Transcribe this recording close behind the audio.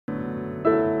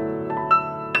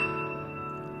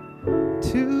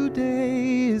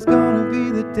Today is gonna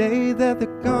be the day that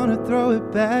they're gonna throw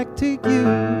it back to you.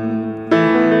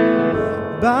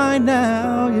 By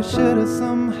now you should have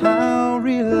somehow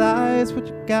realized what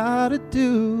you gotta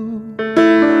do.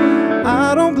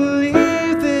 I don't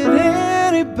believe that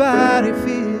anybody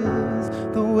feels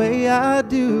the way I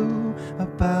do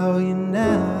about you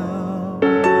now.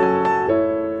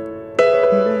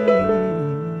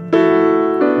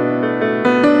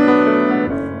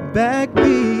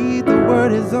 Backbeat, the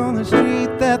word is on the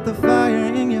street that the fire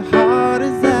in your heart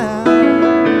is out.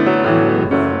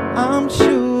 I'm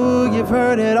sure you've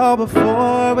heard it all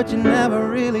before, but you never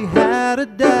really had a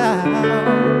doubt.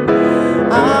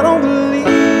 I don't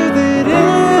believe that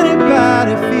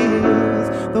anybody feels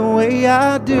the way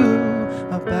I do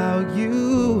about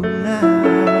you now.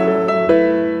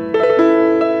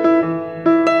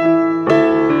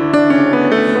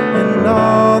 And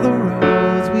all the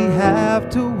roads we have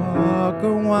to walk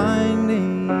are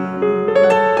winding,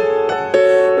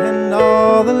 and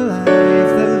all the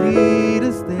lights that lead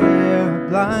us there are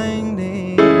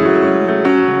blinding.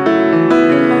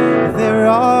 There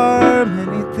are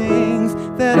many things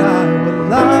that I would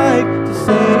like to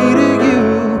say to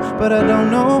you, but I don't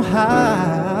know how.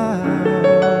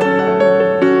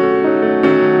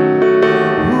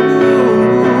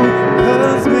 Ooh,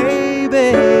 'cause maybe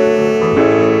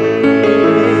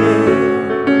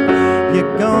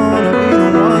you're gonna be the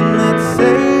one that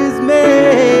saves me.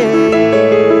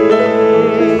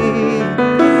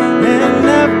 And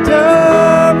after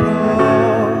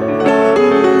all,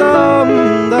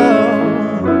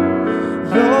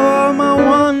 you're my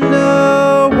Wonderwall.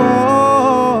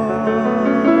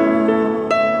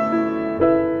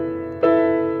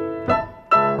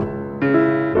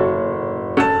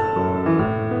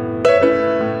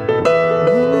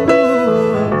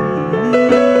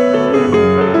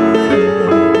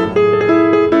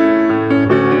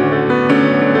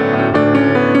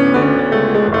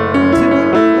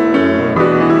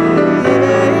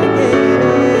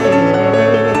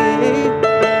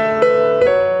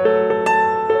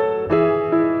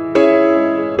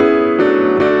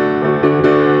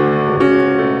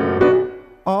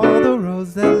 All the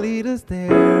roads that lead us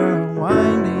there are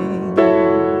winding.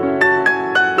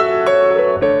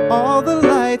 All the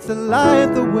lights that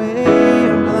light the way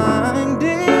are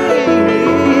blinding.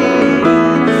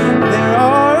 There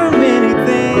are many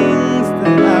things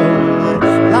that I would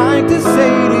like to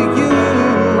say to you,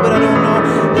 but I don't know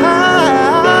how.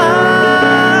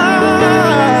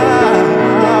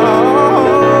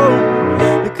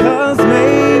 Because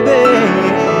maybe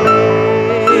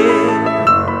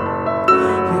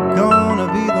gonna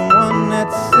be the one that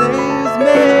saves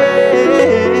me.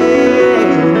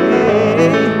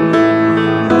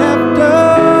 And after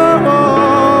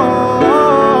all,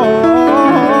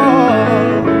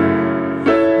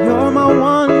 you're my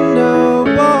Wonderwall.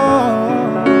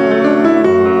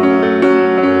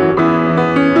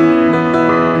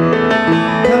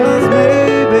 'Cause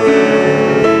maybe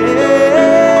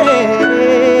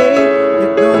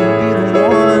you're gonna be the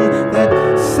one that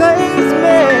saves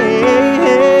me.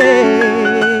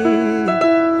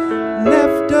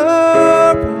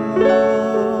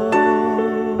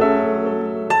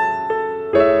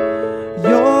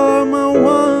 You're my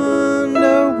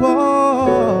Wonderwall.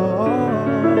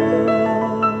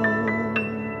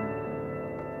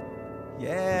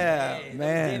 Yeah, Hey, that was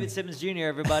man. David Simmons Jr.,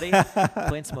 everybody.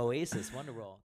 Playing some Oasis, Wonderwall.